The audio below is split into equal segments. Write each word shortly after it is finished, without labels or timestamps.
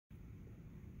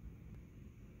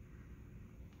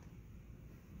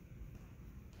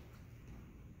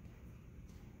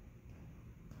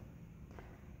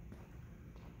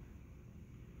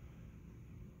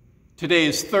Today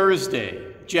is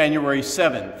Thursday, January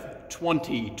 7th,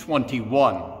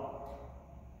 2021,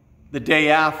 the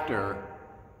day after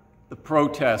the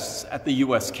protests at the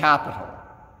U.S. Capitol.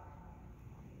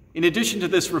 In addition to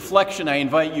this reflection, I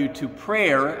invite you to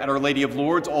prayer at Our Lady of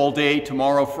Lourdes all day.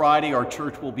 Tomorrow, Friday, our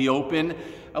church will be open,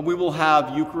 and we will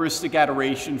have Eucharistic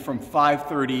Adoration from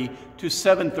 5:30 to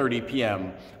 7:30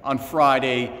 p.m. on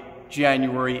Friday,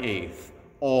 January 8th.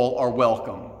 All are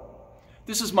welcome.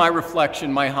 This is my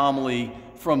reflection, my homily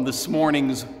from this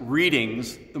morning's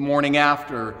readings, the morning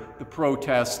after the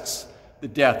protests, the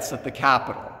deaths at the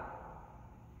Capitol.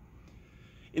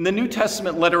 In the New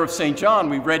Testament letter of St. John,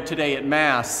 we read today at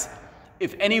Mass,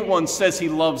 "If anyone says he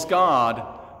loves God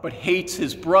but hates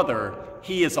his brother,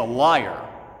 he is a liar."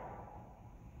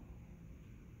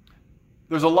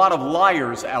 There's a lot of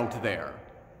liars out there.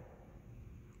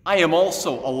 I am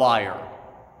also a liar,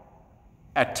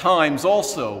 at times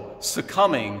also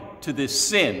succumbing to this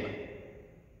sin.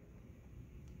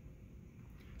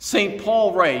 St.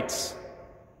 Paul writes,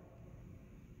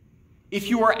 "If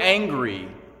you are angry,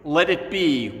 let it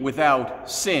be without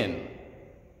sin.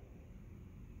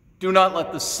 Do not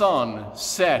let the sun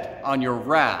set on your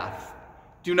wrath.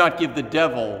 Do not give the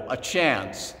devil a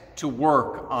chance to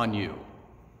work on you."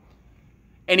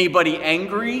 Anybody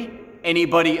angry?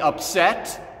 Anybody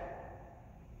upset?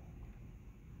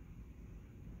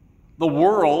 The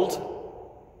world,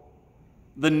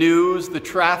 the news, the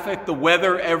traffic, the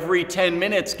weather every 10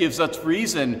 minutes gives us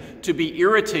reason to be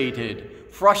irritated,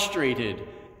 frustrated,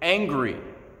 angry.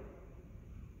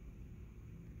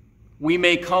 We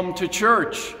may come to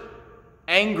church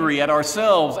angry at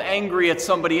ourselves, angry at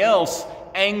somebody else,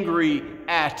 angry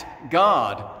at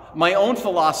God. My own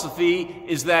philosophy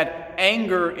is that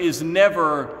anger is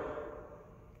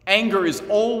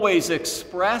always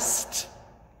expressed.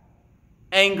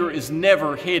 Anger is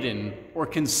never hidden or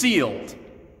concealed.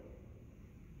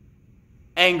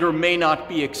 Anger may not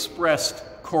be expressed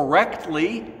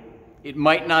correctly. It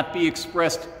might not be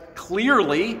expressed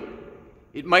clearly.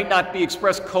 It might not be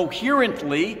expressed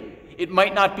coherently. It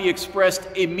might not be expressed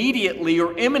immediately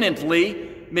or imminently.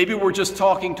 Maybe we're just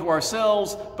talking to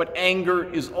ourselves, but anger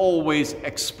is always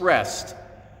expressed.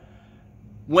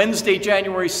 Wednesday,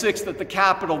 January 6th at the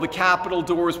Capitol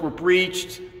doors were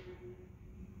breached.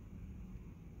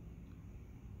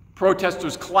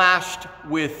 Protesters clashed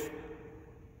with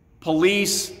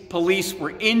police. Police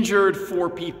were injured. 4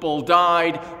 people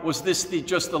died. Was this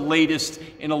just the latest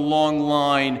in a long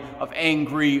line of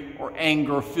angry or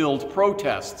anger-filled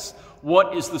protests?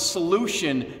 What is the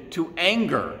solution to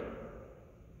anger?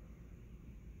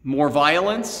 More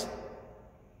violence?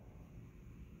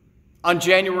 On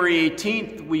January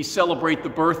 18th, we celebrate the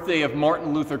birthday of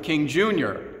Martin Luther King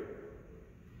Jr.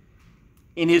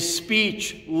 In his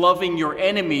speech, "Loving Your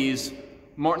Enemies,"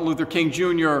 Martin Luther King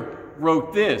Jr.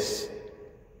 wrote this: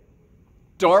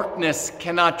 "Darkness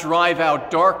cannot drive out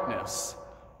darkness.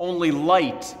 Only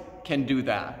light can do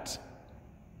that.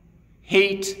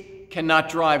 Hate cannot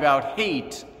drive out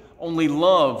hate. Only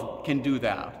love can do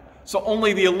that." So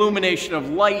only the illumination of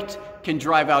light can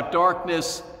drive out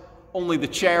darkness. Only the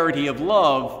charity of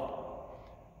love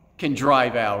can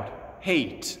drive out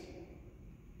hate.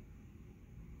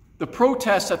 The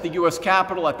protests at the U.S.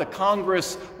 Capitol, at the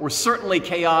Congress, were certainly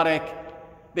chaotic.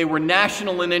 They were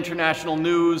national and international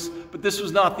news, but this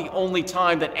was not the only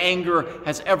time that anger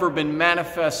has ever been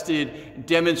manifested,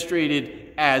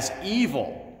 demonstrated as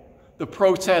evil. The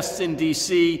protests in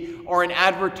D.C. are an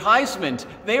advertisement.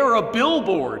 They are a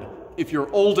billboard, if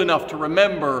you're old enough to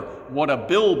remember what a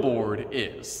billboard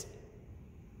is.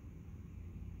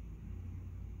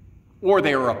 Or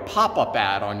they are a pop-up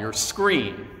ad on your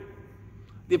screen.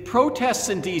 The protests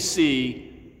in D.C.,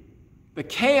 the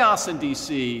chaos in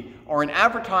D.C., are an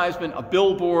advertisement, a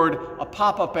billboard, a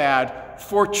pop-up ad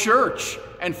for church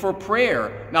and for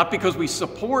prayer, not because we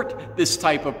support this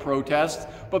type of protest,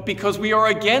 but because we are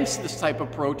against this type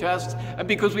of protest and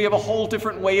because we have a whole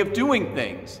different way of doing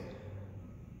things.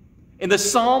 In the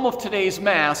psalm of today's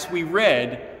Mass, we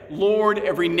read, "Lord,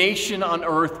 every nation on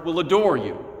earth will adore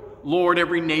you. Lord,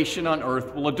 every nation on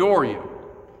earth will adore you."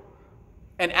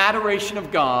 And adoration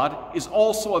of God is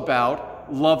also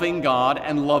about loving God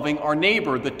and loving our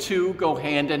neighbor. The two go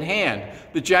hand in hand.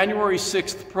 The January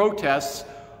 6th protests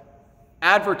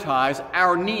advertise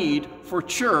our need for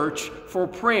church, for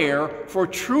prayer, for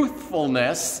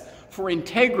truthfulness, for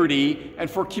integrity, and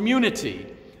for community.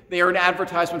 They are an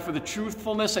advertisement for the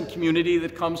truthfulness and community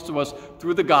that comes to us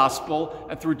through the gospel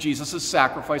and through Jesus'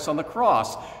 sacrifice on the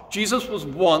cross. Jesus was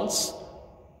once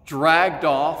dragged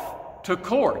off to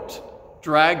court,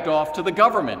 dragged off to the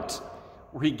government,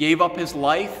 where he gave up his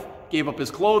life gave up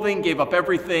his clothing, gave up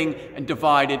everything, and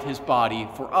divided his body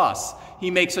for us.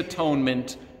 He makes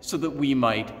atonement so that we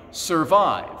might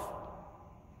survive.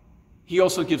 He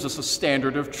also gives us a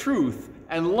standard of truth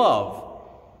and love,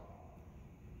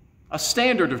 a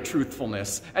standard of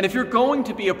truthfulness. And if you're going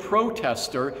to be a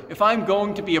protester, if I'm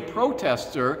going to be a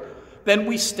protester, then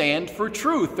we stand for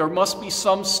truth. There must be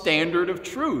some standard of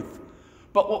truth.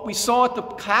 But what we saw at the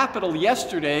Capitol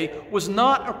yesterday was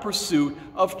not a pursuit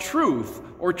of truth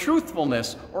or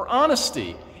truthfulness or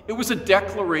honesty. It was a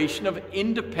declaration of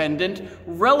independent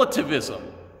relativism,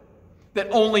 that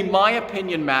only my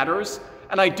opinion matters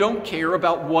and I don't care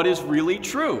about what is really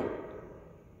true.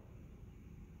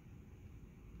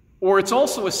 Or it's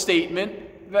also a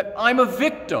statement that I'm a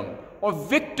victim, or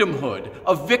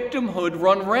victimhood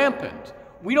run rampant.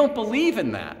 We don't believe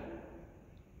in that.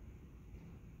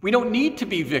 We don't need to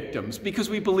be victims because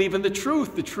we believe in the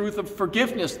truth of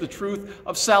forgiveness, the truth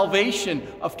of salvation,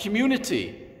 of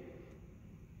community.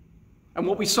 And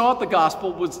what we saw at the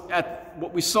gospel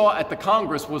what we saw at the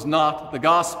Congress was not the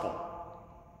gospel.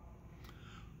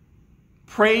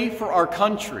 Pray for our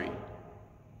country.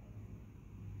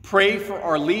 Pray for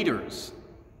our leaders.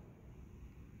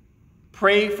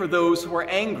 Pray for those who are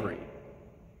angry.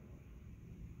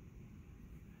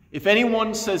 If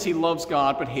anyone says he loves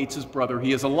God but hates his brother,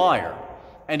 he is a liar.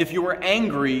 And if you are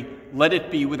angry, let it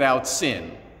be without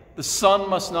sin. The sun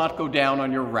must not go down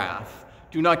on your wrath.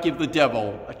 Do not give the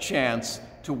devil a chance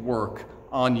to work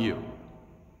on you.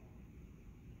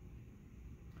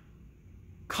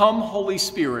 Come, Holy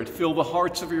Spirit, fill the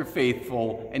hearts of your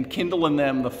faithful and kindle in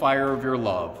them the fire of your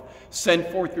love. Send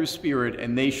forth your Spirit,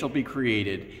 and they shall be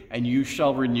created, and you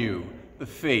shall renew the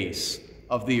face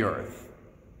of the earth.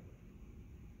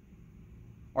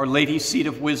 Our Lady, Seat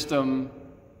of Wisdom,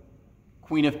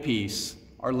 Queen of Peace,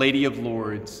 Our Lady of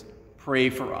Lourdes, pray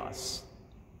for us.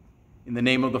 In the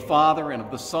name of the Father, and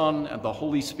of the Son, and the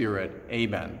Holy Spirit,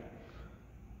 amen.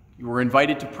 You are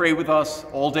invited to pray with us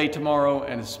all day tomorrow,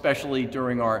 and especially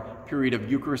during our period of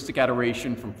Eucharistic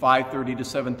Adoration from 5:30 to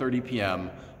 7:30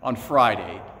 p.m. on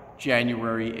Friday,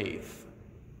 January 8th.